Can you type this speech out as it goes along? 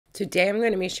Today I'm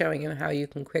going to be showing you how you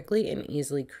can quickly and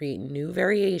easily create new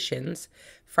variations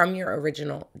from your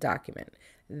original document.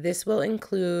 This will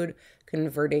include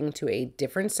converting to a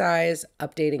different size,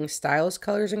 updating styles,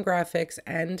 colors, and graphics,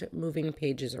 and moving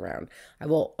pages around. I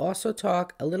will also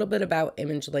talk a little bit about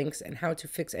image links and how to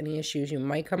fix any issues you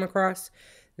might come across.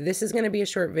 This is going to be a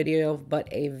short video, but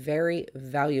a very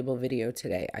valuable video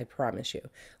today, I promise you.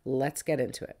 Let's get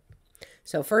into it.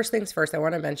 So first things first, I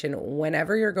want to mention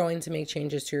whenever you're going to make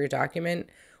changes to your document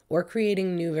or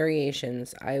creating new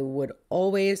variations, I would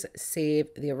always save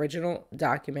the original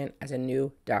document as a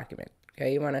new document.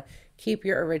 Okay, you want to keep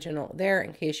your original there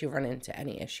in case you run into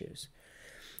any issues.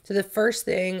 So the first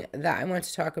thing that I want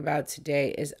to talk about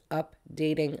today is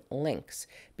updating links.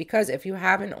 Because if you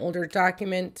have an older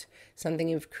document, something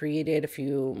you've created a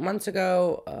few months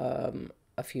ago,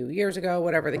 a few years ago,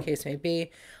 whatever the case may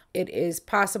be, it is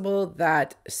possible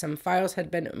that some files had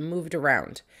been moved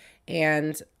around.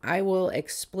 And I will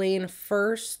explain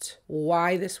first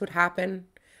why this would happen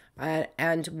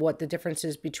and what the difference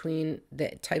is between the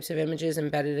types of images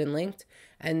embedded and linked,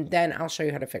 and then I'll show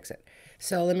you how to fix it.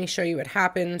 So let me show you what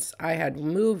happens. I had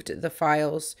moved the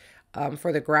files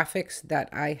for the graphics that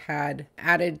I had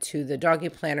added to the doggy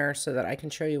planner so that I can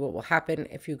show you what will happen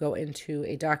if you go into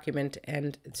a document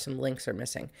and some links are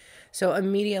missing. So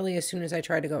immediately, as soon as I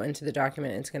try to go into the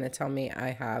document, it's going to tell me I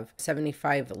have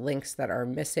 75 links that are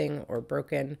missing or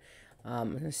broken.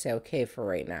 I'm going to say okay for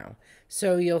right now.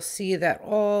 So you'll see that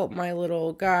all my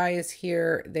little guys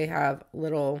here, they have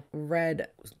little red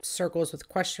circles with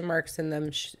question marks in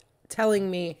them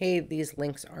telling me, hey, these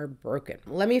links are broken.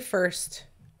 Let me first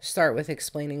start with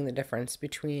explaining the difference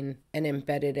between an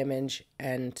embedded image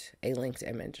and a linked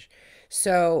image.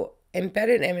 So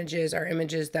embedded images are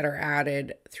images that are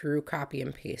added through copy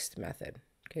and paste method.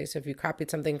 Okay, so if you copied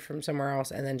something from somewhere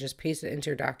else and then just paste it into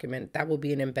your document, that will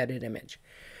be an embedded image.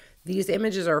 These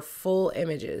images are full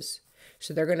images.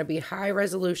 So they're going to be high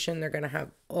resolution. They're going to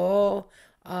have all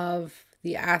of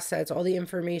the assets, all the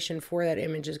information for that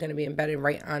image is going to be embedded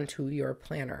right onto your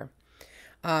planner.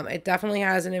 It definitely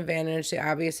has an advantage. The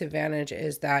obvious advantage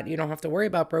is that you don't have to worry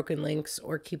about broken links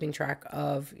or keeping track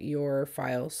of your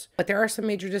files. But there are some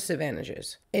major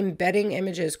disadvantages. Embedding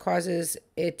images causes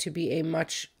it to be a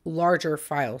much larger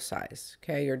file size.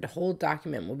 Okay, your whole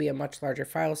document will be a much larger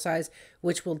file size,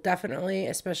 which will definitely,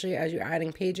 especially as you're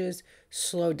adding pages,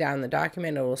 slow down the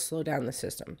document. It will slow down the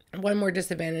system. One more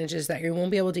disadvantage is that you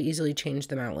won't be able to easily change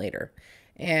them out later.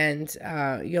 And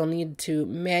you'll need to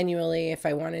manually, if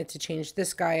I wanted to change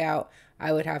this guy out,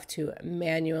 I would have to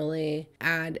manually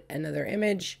add another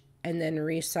image and then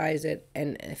resize it.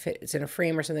 And if it's in a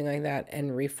frame or something like that,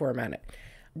 and reformat it.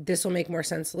 This will make more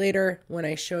sense later when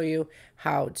I show you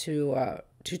how to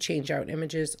change out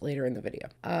images later in the video.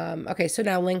 Okay, so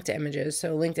now linked images.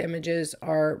 So linked images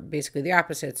are basically the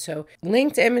opposite. So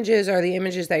linked images are the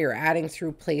images that you're adding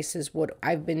through places. What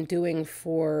I've been doing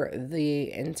for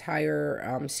the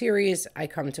entire series, I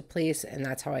come to place and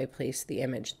that's how I place the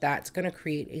image. That's going to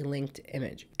create a linked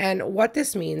image. And what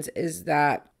this means is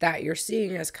that you're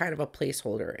seeing as kind of a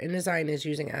placeholder. InDesign is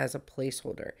using it as a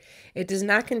placeholder. It does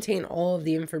not contain all of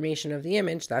the information of the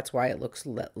image. That's why it looks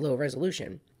low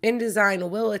resolution.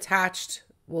 InDesign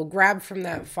will grab from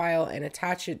that file and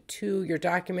attach it to your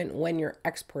document when you're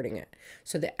exporting it.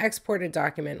 So the exported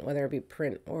document, whether it be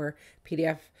print or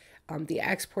PDF, the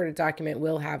exported document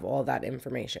will have all that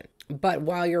information. But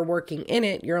while you're working in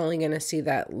it, you're only going to see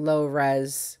that low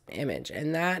res image.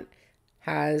 And that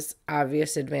has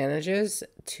obvious advantages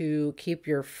to keep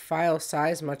your file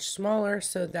size much smaller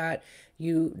so that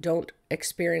you don't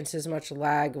experience as much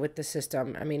lag with the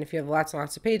system. I mean, if you have lots and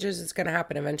lots of pages, it's going to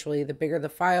happen eventually. The bigger the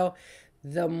file,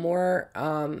 the more,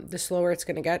 the slower it's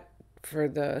going to get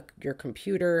for your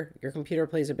computer. Your computer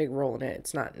plays a big role in it.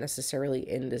 It's not necessarily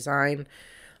InDesign,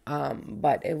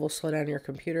 but it will slow down your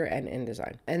computer and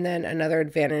InDesign. And then another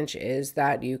advantage is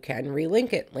that you can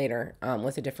relink it later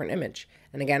with a different image.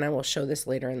 And again, I will show this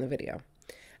later in the video.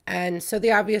 And so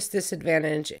the obvious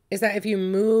disadvantage is that if you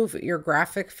move your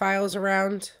graphic files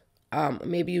around,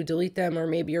 maybe you delete them, or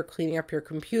maybe you're cleaning up your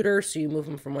computer, so you move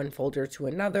them from one folder to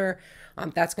another.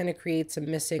 That's going to create some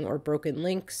missing or broken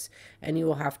links, and you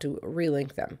will have to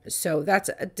relink them. So that's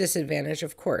a disadvantage,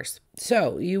 of course.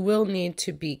 So you will need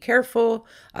to be careful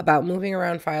about moving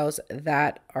around files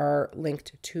that are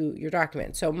linked to your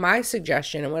document. So my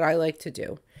suggestion, and what I like to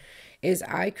do, is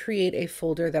I create a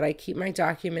folder that I keep my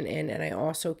document in, and I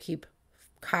also keep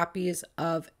copies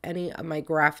of any of my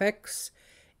graphics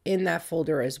in that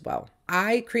folder as well.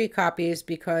 I create copies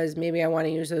because maybe I want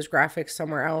to use those graphics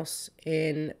somewhere else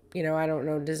in, I don't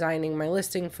know, designing my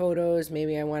listing photos.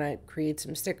 Maybe I want to create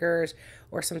some stickers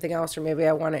or something else, or maybe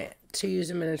I want to use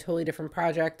them in a totally different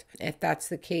project. If that's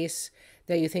the case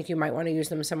that you think you might want to use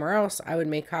them somewhere else, I would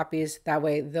make copies. That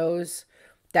way those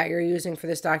that you're using for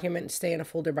this document stay in a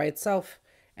folder by itself,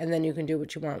 and then you can do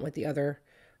what you want with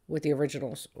the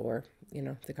originals or,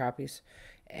 the copies.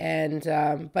 And,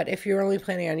 but if you're only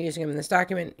planning on using them in this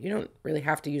document, you don't really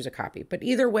have to use a copy. But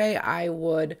either way, I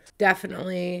would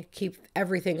definitely keep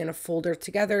everything in a folder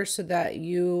together so that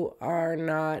you are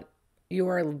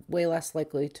way less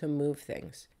likely to move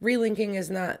things. Relinking is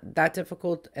not that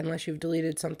difficult unless you've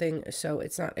deleted something, so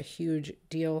it's not a huge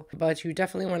deal. But you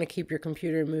definitely want to keep your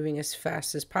computer moving as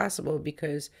fast as possible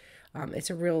because it's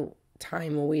a real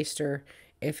time waster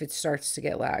if it starts to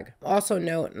get lag. Also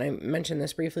note, and I mentioned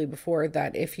this briefly before,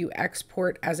 that if you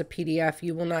export as a PDF,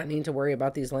 you will not need to worry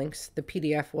about these links. The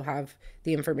PDF will have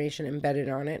the information embedded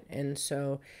on it, and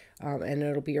so, and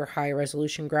it'll be your high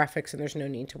resolution graphics, and there's no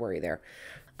need to worry there.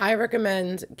 I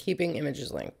recommend keeping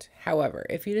images linked. However,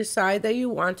 if you decide that you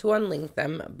want to unlink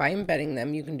them by embedding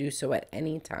them, you can do so at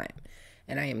any time.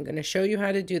 And I am going to show you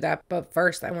how to do that. But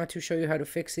first, I want to show you how to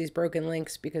fix these broken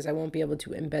links because I won't be able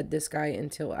to embed this guy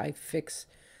until I fix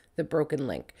the broken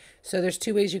link. So there's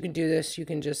two ways you can do this. You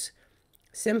can just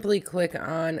simply click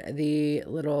on the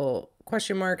little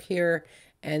question mark here,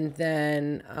 and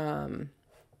then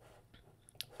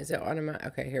is it automatic?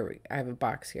 Okay, I have a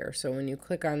box here. So when you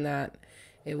click on that,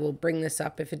 it will bring this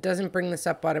up. If it doesn't bring this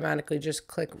up automatically, just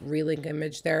click relink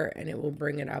image there and it will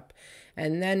bring it up.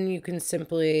 And then you can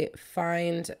simply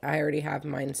find, I already have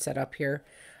mine set up here,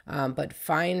 but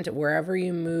find wherever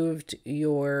you moved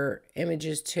your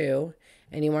images to,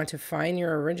 and you want to find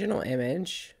your original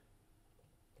image.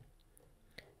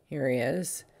 Here he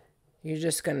is. You're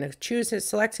just going to choose it,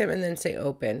 select him, and then say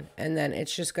open. And then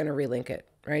it's just going to relink it,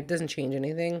 right? It doesn't change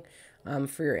anything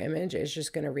for your image. It's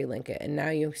just going to relink it. And now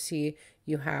you see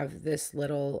you have this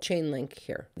little chain link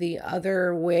here. The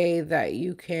other way that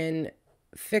you can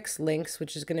fix links,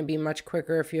 which is going to be much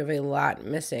quicker if you have a lot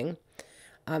missing,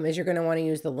 is you're going to want to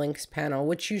use the links panel,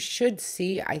 which you should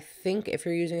see. I think if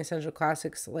you're using Essential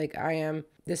Classics like I am,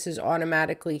 this is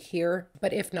automatically here.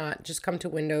 But if not, just come to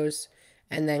Windows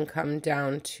and then come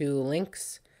down to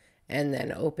links and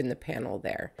then open the panel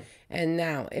there. And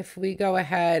now if we go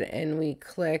ahead and we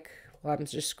click, well, I'm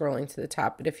just scrolling to the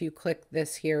top, but if you click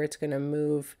this here, it's going to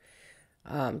move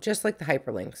just like the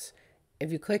hyperlinks.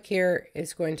 If you click here,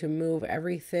 it's going to move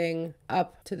everything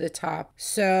up to the top.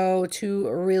 So to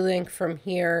relink from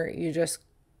here, you just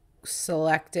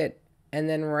select it and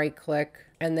then right click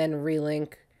and then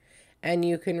relink. And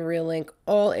you can relink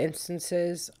all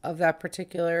instances of that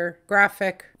particular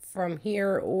graphic from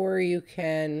here, or you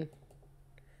can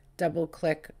double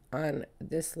click on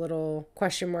this little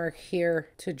question mark here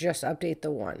to just update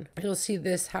the one. You'll see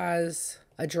this has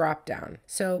a drop down.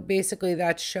 So basically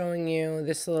that's showing you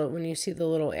this little, when you see the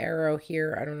little arrow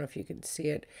here, I don't know if you can see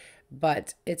it,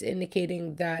 but it's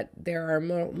indicating that there are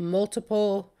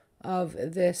multiple of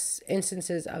this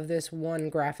instances of this one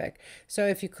graphic. So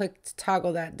if you click to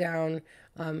toggle that down,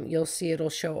 you'll see it'll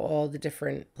show all the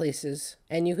different places,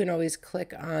 and you can always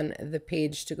click on the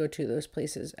page to go to those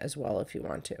places as well if you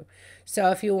want to.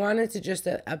 So if you wanted to just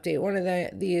update one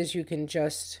of these, you can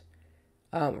just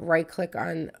right click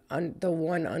on the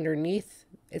one underneath.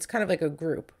 It's kind of like a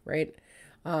group, right?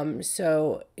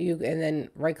 So you, and then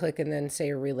right click and then say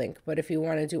relink. But if you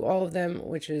want to do all of them,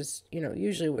 which is,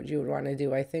 usually what you would want to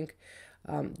do, I think,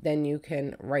 then you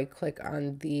can right click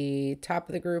on the top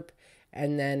of the group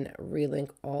and then relink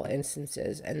all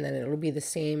instances. And then it'll be the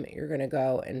same. You're going to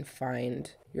go and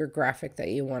find your graphic that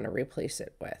you want to replace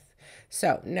it with.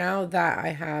 So now that I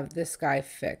have this guy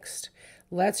fixed,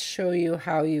 let's show you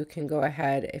how you can go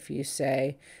ahead if you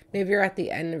say, maybe you're at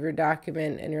the end of your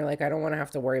document and you're like, I don't want to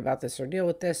have to worry about this or deal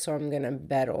with this, so I'm going to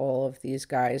embed all of these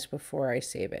guys before I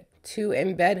save it. To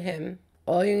embed him,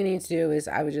 all you need to do is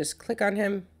I would just click on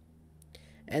him,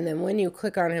 and then when you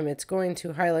click on him, it's going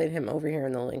to highlight him over here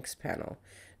in the links panel.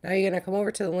 Now you're going to come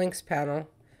over to the links panel,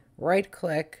 right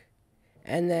click,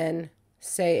 and then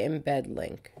say embed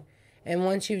link. And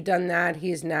once you've done that,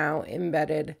 he's now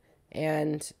embedded,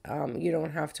 and you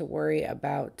don't have to worry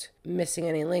about missing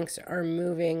any links or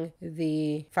moving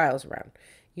the files around.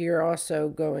 You're also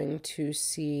going to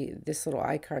see this little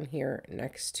icon here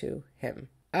next to him.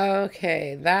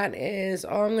 Okay, that is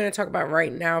all I'm going to talk about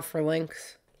right now for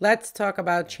links. Let's talk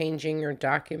about changing your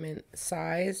document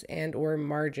size and or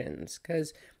margins,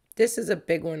 because This is a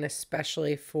big one,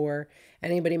 especially for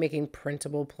anybody making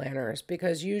printable planners,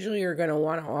 because usually you're going to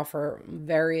want to offer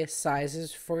various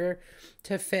sizes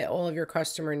to fit all of your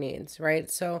customer needs, right?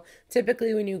 So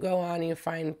typically when you go on and you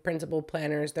find printable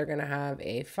planners, they're going to have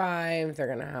A5, they're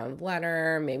going to have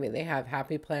letter, maybe they have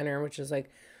Happy Planner, which is like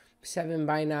 7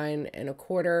 by 9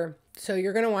 1/4. So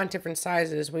you're going to want different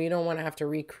sizes. Well, you don't want to have to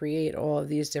recreate all of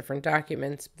these different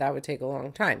documents. That would take a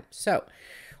long time. So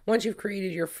once you've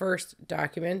created your first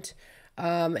document,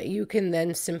 you can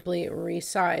then simply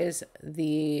resize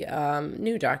the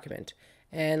new document.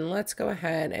 And let's go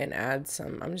ahead and add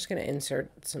some. I'm just going to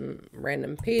insert some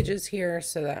random pages here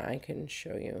so that I can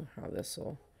show you how this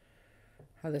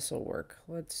will work.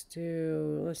 Let's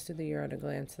do the year at a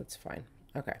glance. That's fine.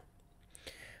 Okay.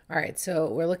 All right, so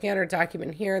we're looking at our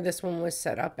document here. This one was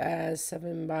set up as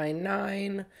 7 by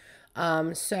 9.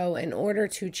 So in order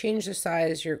to change the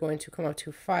size, you're going to come up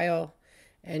to File,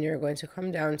 and you're going to come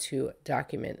down to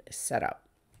Document Setup.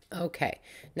 Okay,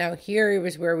 now here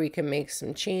is where we can make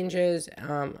some changes.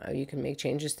 You can make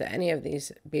changes to any of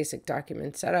these basic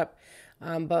document setup,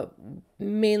 but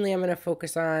mainly I'm going to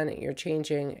focus on you're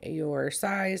changing your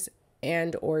size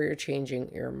and or you're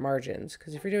changing your margins,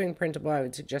 because if you're doing printable, I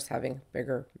would suggest having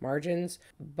bigger margins,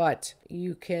 but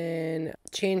you can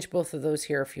change both of those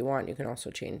here if you want. You can also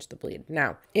change the bleed.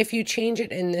 Now, if you change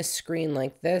it in this screen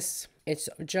like this, it's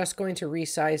just going to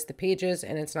resize the pages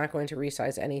and it's not going to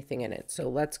resize anything in it. So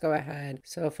let's go ahead.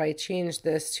 So if I change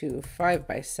this to 5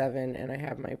 by 7 and I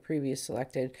have my preview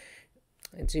selected,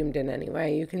 it zoomed in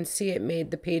anyway, you can see it made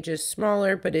the pages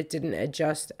smaller, but it didn't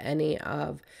adjust any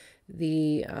of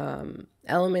the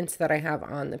elements that I have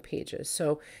on the pages.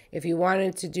 So if you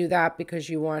wanted to do that because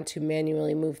you want to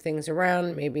manually move things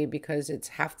around, maybe because it's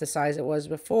half the size it was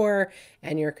before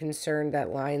and you're concerned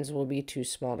that lines will be too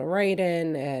small to write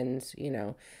in and,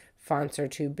 fonts are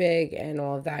too big and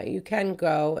all of that, you can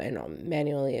go and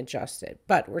manually adjust it.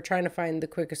 But we're trying to find the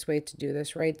quickest way to do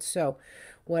this, right? So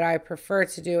what I prefer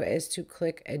to do is to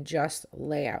click Adjust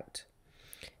Layout.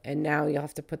 And now you'll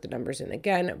have to put the numbers in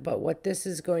again. But what this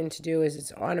is going to do is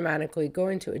it's automatically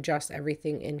going to adjust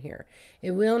everything in here.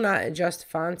 It will not adjust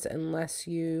fonts unless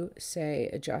you say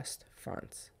adjust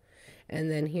fonts.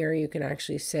 And then here you can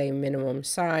actually say minimum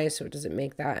size, so it doesn't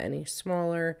make that any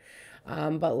smaller.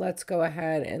 But let's go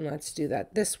ahead and let's do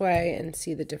that this way and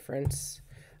see the difference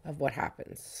of what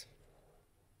happens.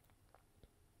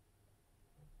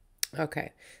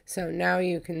 Okay, so now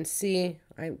you can see,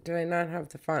 did I not have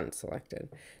the font selected?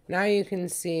 Now you can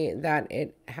see that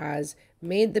it has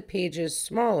made the pages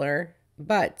smaller,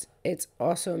 but it's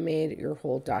also made your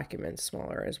whole document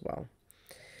smaller as well.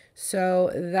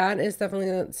 So that is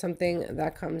definitely something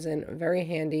that comes in very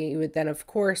handy. You would then, of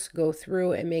course, go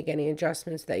through and make any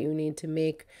adjustments that you need to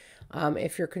make.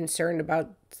 If you're concerned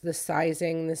about the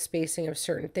sizing, the spacing of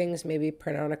certain things, maybe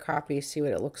print out a copy, see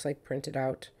what it looks like printed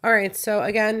out. All right, so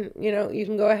again, you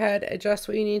can go ahead, adjust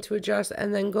what you need to adjust,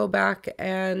 and then go back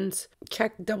and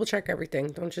double check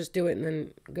everything. Don't just do it and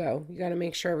then go. You got to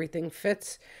make sure everything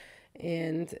fits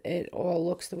and it all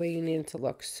looks the way you need it to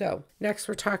look. So next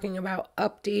we're talking about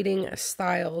updating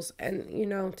styles. And,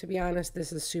 to be honest,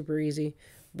 this is super easy,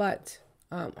 but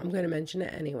I'm going to mention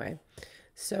it anyway.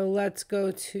 So let's go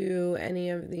to any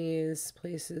of these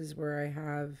places where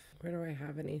do I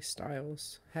have any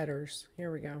styles? Headers.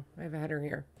 Here we go. I have a header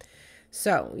here.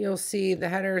 So you'll see the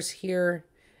headers here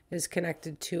is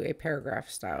connected to a paragraph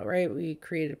style, right? We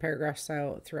created a paragraph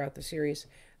style throughout the series,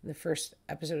 the first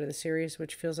episode of the series,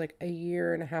 which feels like a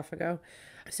year and a half ago.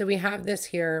 So we have this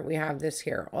here, we have this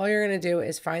here. All you're going to do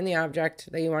is find the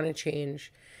object that you want to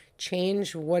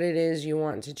change what it is you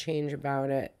want to change about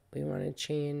it. We want to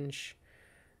change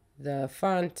the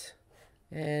font,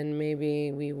 and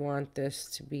maybe we want this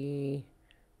to be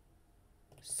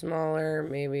smaller.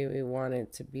 Maybe we want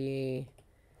it to be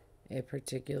a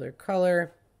particular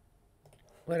color,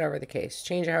 whatever the case.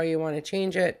 Change how you want to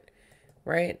change it,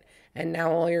 right? And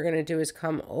now all you're going to do is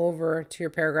come over to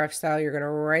your paragraph style. You're going to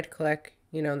right click,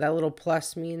 that little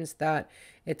plus means that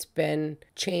it's been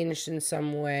changed in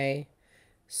some way.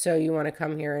 So you want to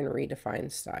come here and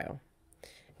redefine style.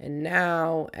 And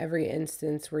now every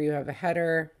instance where you have a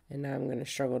header, and now I'm going to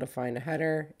struggle to find a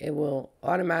header, it will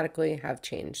automatically have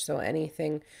changed. So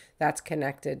anything that's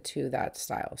connected to that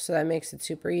style. So that makes it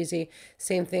super easy.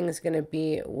 Same thing is going to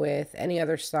be with any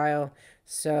other style.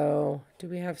 So do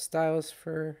we have styles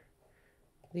for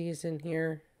these in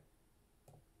here?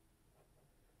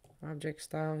 Object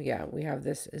style. Yeah, we have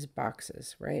this as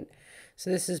boxes, right?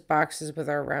 So this is boxes with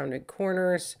our rounded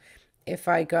corners. If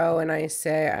I go and I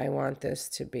say I want this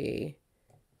to be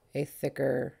a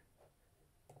thicker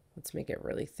Let's make it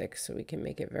really thick so we can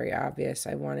make it very obvious.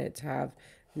 I want it to have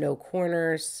no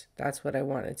corners. That's what I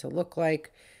want it to look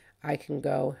like. I can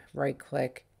go right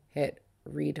click, hit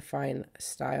redefine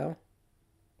style,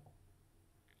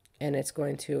 and it's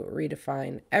going to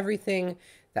redefine everything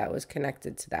that was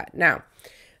connected to that. Now,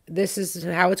 this is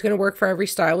how it's going to work for every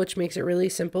style, which makes it really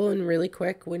simple and really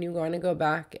quick when you want to go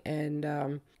back and,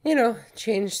 you know,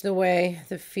 change the way,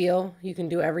 the feel. You can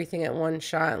do everything at one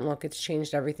shot, and look, it's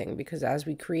changed everything because as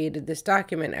we created this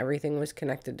document, everything was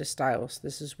connected to styles.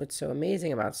 This is what's so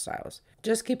amazing about styles.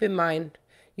 Just keep in mind,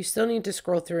 you still need to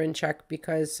scroll through and check,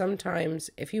 because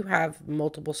sometimes if you have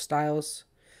multiple styles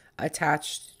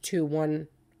attached to one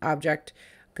object,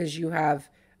 because you have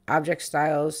object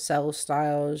styles, cell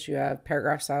styles, you have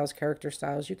paragraph styles, character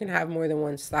styles, you can have more than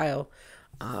one style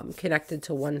connected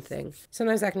to one thing.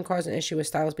 Sometimes that can cause an issue with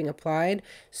styles being applied.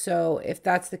 So if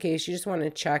that's the case, you just want to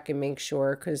check and make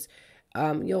sure, because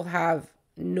you'll have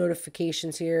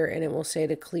notifications here and it will say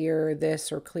to clear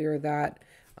this or clear that,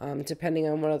 depending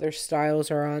on what other styles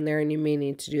are on there, and you may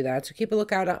need to do that. So keep a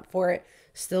lookout for it.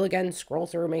 Still, again, scroll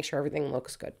through, make sure everything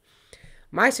looks good.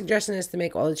 My suggestion is to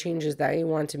make all the changes that you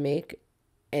want to make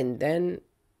and then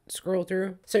scroll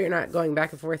through, so you're not going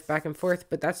back and forth,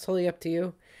 but that's totally up to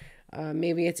you.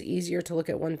 Maybe it's easier to look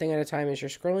at one thing at a time as you're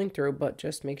scrolling through, but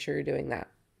just make sure you're doing that.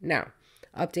 Now,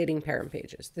 updating parent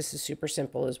pages. This is super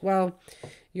simple as well.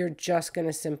 You're just going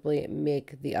to simply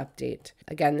make the update.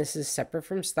 Again, this is separate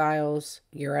from styles.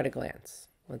 You're at a glance.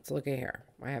 Let's look at here.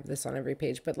 I have this on every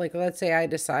page, but like, let's say I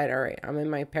decide, all right, I'm in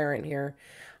my parent here.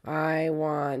 I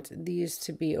want these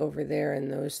to be over there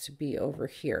and those to be over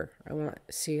here. I want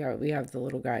to see how we have the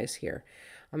little guys here.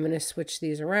 I'm going to switch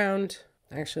these around.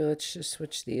 Actually, let's just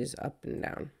switch these up and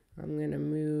down. I'm going to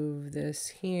move this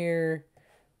here,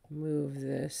 move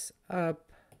this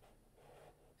up,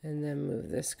 and then move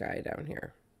this guy down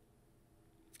here.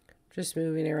 Just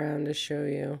moving around to show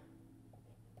you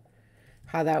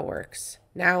how that works.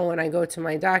 Now, when I go to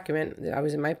my document, I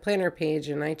was in my planner page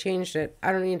and I changed it.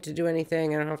 I don't need to do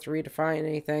anything. I don't have to redefine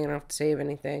anything. I don't have to save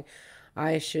anything.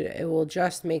 It will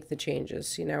just make the changes.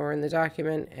 See, now we're in the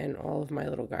document and all of my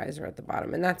little guys are at the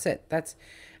bottom, and that's it. That's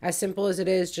as simple as it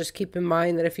is. Just keep in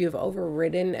mind that if you've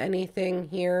overridden anything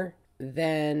here,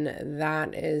 then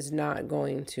that is not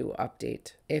going to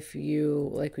update. If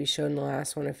you, like we showed in the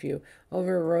last one, if you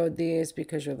overrode these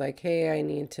because you're like, hey, I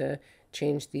need to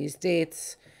change these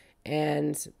dates,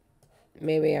 and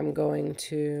maybe I'm going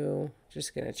to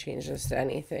change this to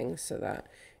anything so that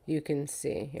you can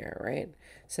see here, right?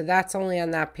 So that's only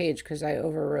on that page because I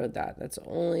overrode that. That's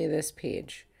only this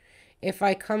page. If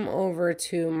I come over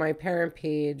to my parent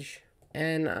page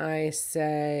and I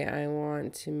say I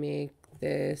want to make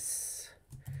this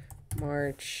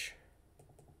March,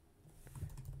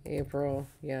 April,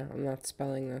 yeah, I'm not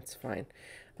spelling, that's fine.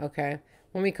 Okay,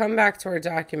 when we come back to our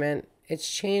document, it's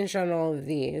changed on all of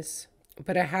these,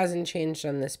 but it hasn't changed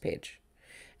on this page.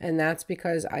 And that's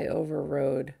because I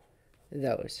overrode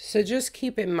those. So just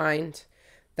keep in mind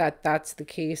that that's the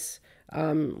case.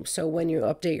 So when you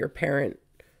update your parent,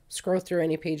 scroll through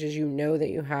any pages you know that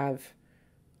you have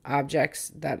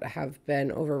objects that have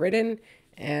been overridden,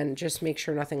 and just make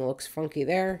sure nothing looks funky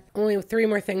there. Only 3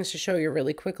 more things to show you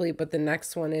really quickly, but the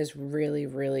next one is really,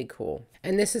 really cool.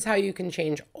 And this is how you can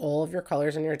change all of your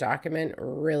colors in your document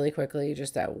really quickly,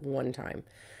 just at one time.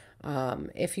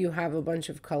 If you have a bunch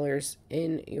of colors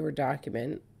in your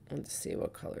document, let's see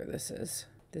what color this is.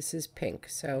 This is pink,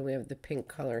 so we have the pink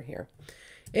color here.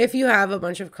 If you have a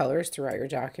bunch of colors throughout your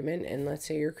document, and let's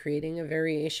say you're creating a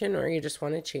variation or you just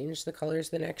want to change the colors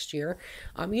the next year,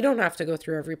 you don't have to go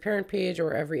through every parent page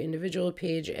or every individual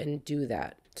page and do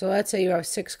that. So let's say you have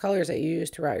 6 colors that you use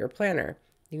throughout your planner.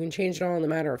 You can change it all in a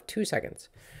matter of 2 seconds.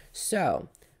 So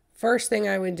first thing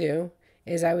I would do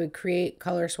is I would create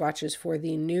color swatches for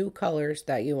the new colors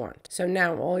that you want. So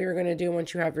now all you're going to do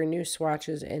once you have your new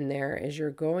swatches in there is you're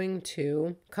going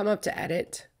to come up to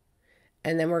edit,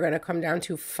 and then we're going to come down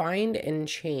to find and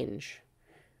change.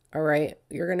 All right,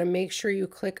 you're going to make sure you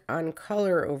click on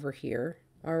color over here.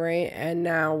 All right, and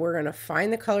now we're going to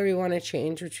find the color we want to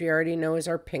change, which we already know is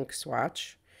our pink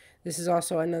swatch. This is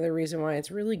also another reason why it's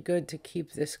really good to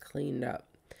keep this cleaned up.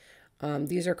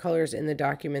 These are colors in the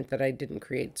document that I didn't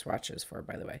create swatches for,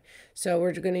 by the way. So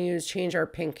we're going to change our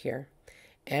pink here.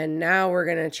 And now we're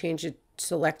going to change it,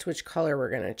 select which color we're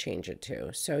going to change it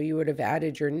to. So you would have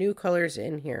added your new colors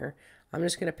in here. I'm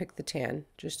just going to pick the tan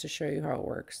just to show you how it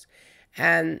works.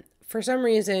 And for some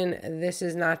reason, this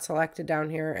is not selected down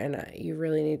here, and you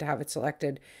really need to have it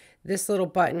selected. This little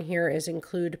button here is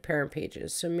include parent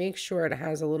pages. So make sure it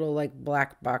has a little like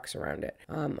black box around it.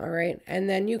 All right. And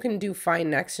then you can do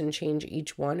find next and change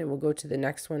each one, and we'll go to the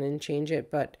next one and change it.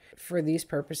 But for these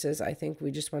purposes, I think we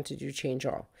just want to do change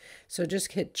all. So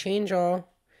just hit change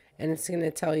all, and it's going to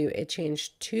tell you it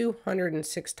changed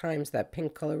 206 times that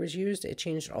pink color was used. It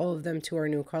changed all of them to our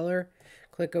new color.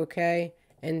 Click OK.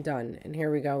 And done. And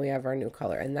here we go. We have our new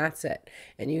color, and that's it.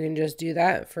 And you can just do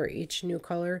that for each new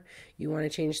color. You want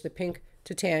to change the pink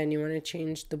to tan. You want to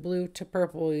change the blue to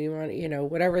purple. You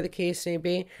want, whatever the case may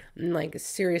be. And like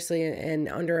seriously, in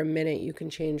under a minute, you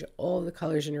can change all of the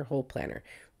colors in your whole planner.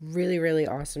 Really, really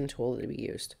awesome tool to be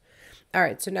used. All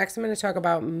right, so next I'm going to talk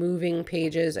about moving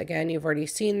pages. Again, you've already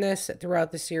seen this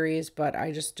throughout the series, but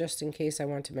I just in case I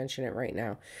want to mention it right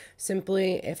now.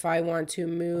 Simply, if I want to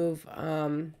move,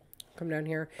 come down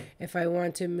here. If I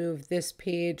want to move this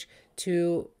page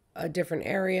to a different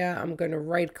area, I'm going to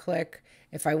right click.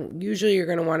 Usually you're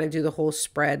going to want to do the whole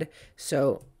spread.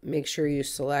 So make sure you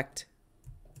select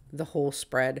the whole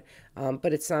spread,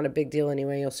 but it's not a big deal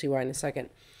anyway. You'll see why in a second.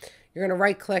 You're going to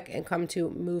right click and come to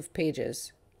move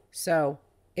pages. So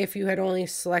if you had only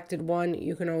selected one,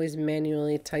 you can always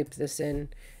manually type this in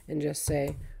and just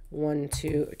say 1,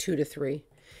 2 to 3.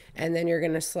 And then you're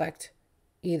going to select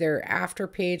either after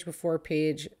page, before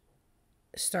page,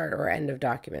 start or end of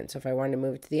document. So if I want to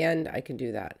move it to the end, I can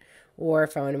do that. Or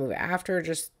if I want to move it after,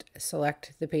 just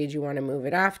select the page you want to move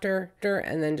it after,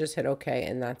 and then just hit OK,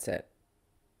 and that's it.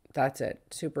 That's it.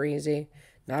 Super easy.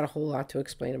 Not a whole lot to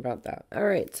explain about that. All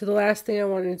right, so the last thing I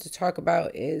wanted to talk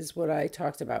about is what I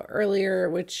talked about earlier,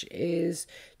 which is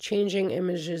changing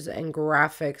images and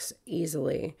graphics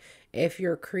easily. If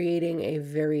you're creating a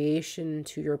variation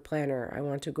to your planner, I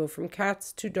want to go from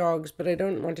cats to dogs, but I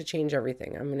don't want to change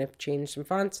everything. I'm going to change some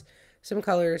fonts, some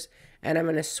colors, and I'm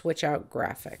going to switch out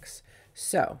graphics.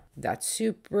 So that's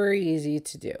super easy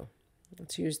to do.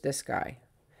 Let's use this guy.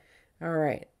 All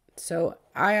right. So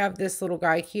I have this little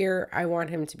guy here. I want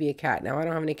him to be a cat. Now I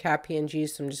don't have any cat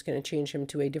PNGs, so I'm just going to change him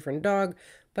to a different dog,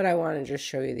 but I want to just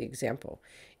show you the example.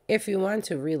 If you want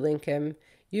to relink him,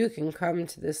 you can come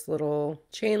to this little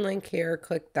chain link here,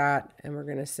 click that, and we're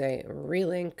going to say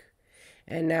relink.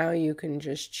 And now you can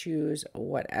just choose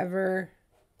whatever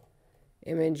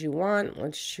image you want.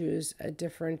 Let's choose a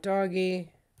different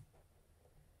doggy.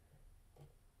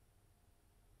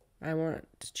 I want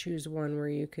to choose one where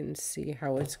you can see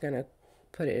how it's going to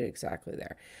put it exactly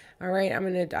there. All right,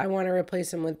 I want to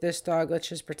replace him with this dog. Let's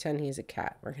just pretend he's a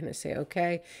cat. We're going to say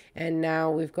okay. And now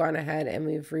we've gone ahead and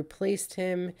we've replaced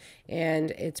him,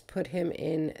 and it's put him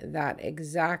in that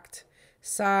exact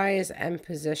size and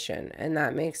position, and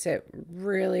that makes it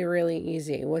really, really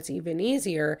easy. What's even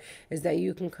easier is that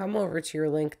you can come over to your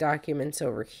link documents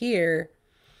over here.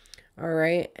 All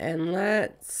right, and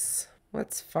let's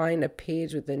find a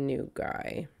page with a new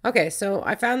guy. Okay, so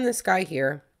I found this guy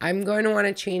here. I'm going to want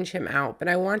to change him out, but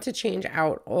I want to change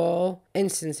out all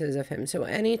instances of him. So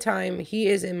anytime he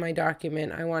is in my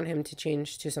document, I want him to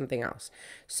change to something else.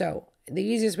 So the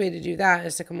easiest way to do that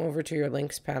is to come over to your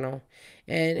links panel.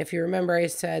 And if you remember, I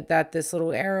said that this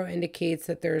little arrow indicates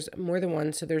that there's more than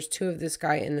one. So there's 2 of this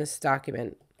guy in this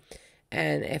document.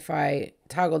 And if I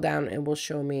toggle down, it will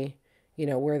show me,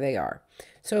 where they are.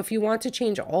 So if you want to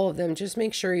change all of them, just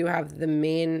make sure you have the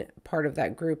main part of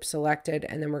that group selected,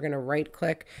 and then we're going to right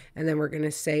click, and then we're going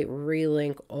to say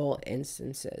relink all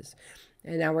instances.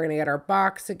 And now we're going to get our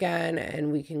box again,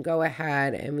 and we can go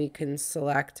ahead and we can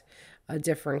select a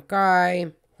different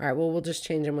guy. All right, well, we'll just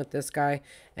change him with this guy.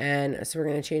 And so we're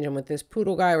going to change him with this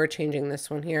poodle guy. We're changing this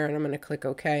one here, and I'm going to click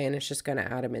OK, and it's just going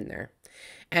to add him in there.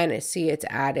 And see, it's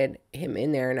added him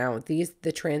in there. Now,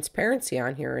 the transparency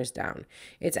on here is down.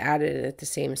 It's added at the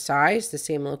same size, the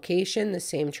same location, the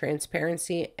same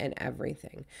transparency, and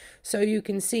everything. So you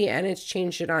can see, and it's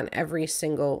changed it on every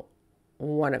single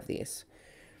one of these.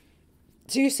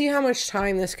 So you see how much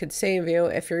time this could save you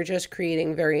if you're just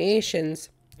creating variations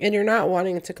and you're not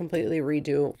wanting to completely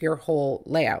redo your whole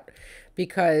layout.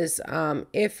 Because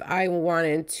if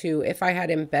I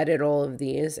had embedded all of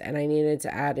these and I needed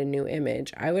to add a new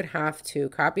image, I would have to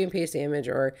copy and paste the image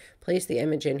or place the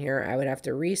image in here. I would have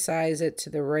to resize it to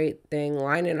the right thing,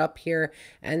 line it up here,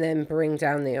 and then bring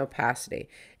down the opacity.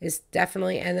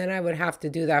 And then I would have to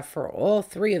do that for all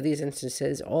 3 of these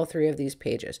instances, all 3 of these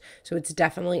pages. So it's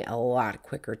definitely a lot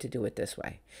quicker to do it this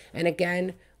way. And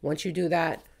again, once you do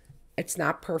that, it's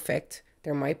not perfect.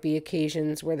 There might be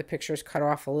occasions where the picture's cut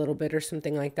off a little bit or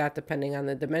something like that, depending on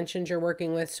the dimensions you're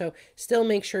working with. So still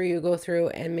make sure you go through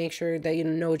and make sure that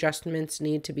no adjustments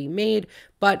need to be made,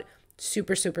 but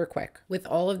super, super quick. With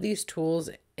all of these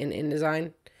tools in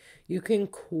InDesign, you can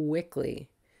quickly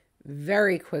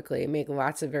very quickly make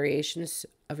lots of variations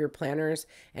of your planners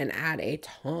and add a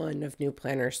ton of new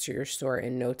planners to your store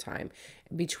in no time.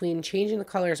 Between changing the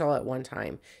colors all at one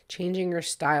time, changing your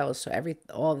styles so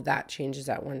all of that changes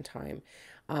at one time,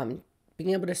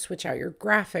 being able to switch out your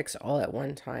graphics all at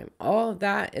one time. All of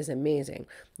that is amazing.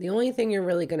 The only thing you're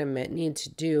really going to need to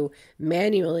do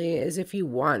manually is if you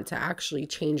want to actually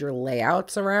change your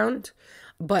layouts around.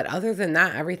 But other than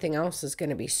that, everything else is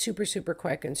going to be super, super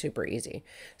quick and super easy.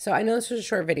 So I know this was a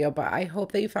short video, but I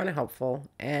hope that you found it helpful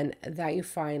and that you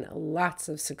find lots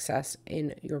of success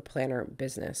in your planner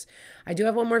business. I do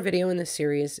have one more video in this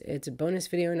series. It's bonus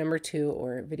video number 2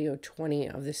 or video 20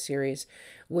 of this series,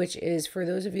 which is for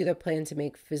those of you that plan to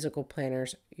make physical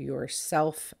planners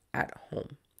yourself at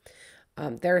home.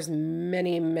 There's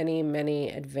many, many, many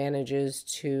advantages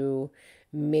to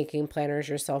making planners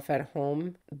yourself at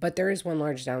home, but there is one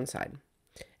large downside,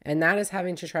 and that is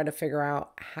having to try to figure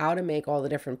out how to make all the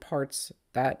different parts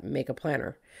that make a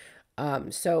planner.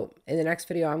 So in the next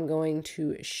video, I'm going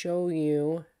to show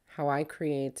you how I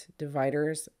create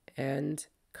dividers and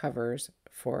covers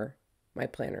for my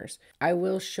planners. I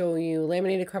will show you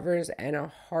laminated covers and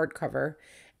a hardcover,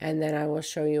 and then I will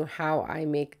show you how I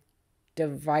make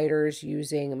dividers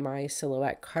using my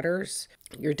silhouette cutters.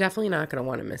 You're definitely not going to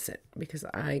want to miss it, because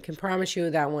I can promise you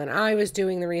that when I was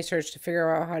doing the research to figure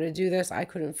out how to do this, I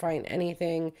couldn't find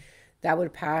anything that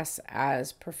would pass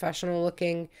as professional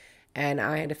looking, and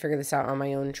I had to figure this out on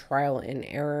my own trial and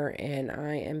error, and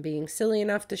I am being silly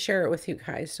enough to share it with you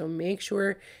guys. So make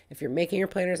sure if you're making your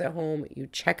planners at home, you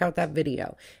check out that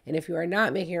video. And if you are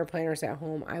not making your planners at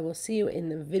home, I will see you in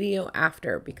the video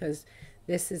after, because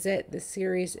this is it. This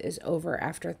series is over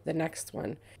after the next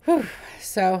one. Whew.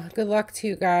 So good luck to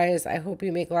you guys. I hope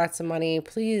you make lots of money.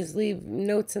 Please leave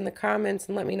notes in the comments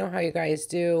and let me know how you guys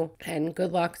do. And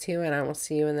good luck to you, and I will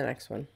see you in the next one.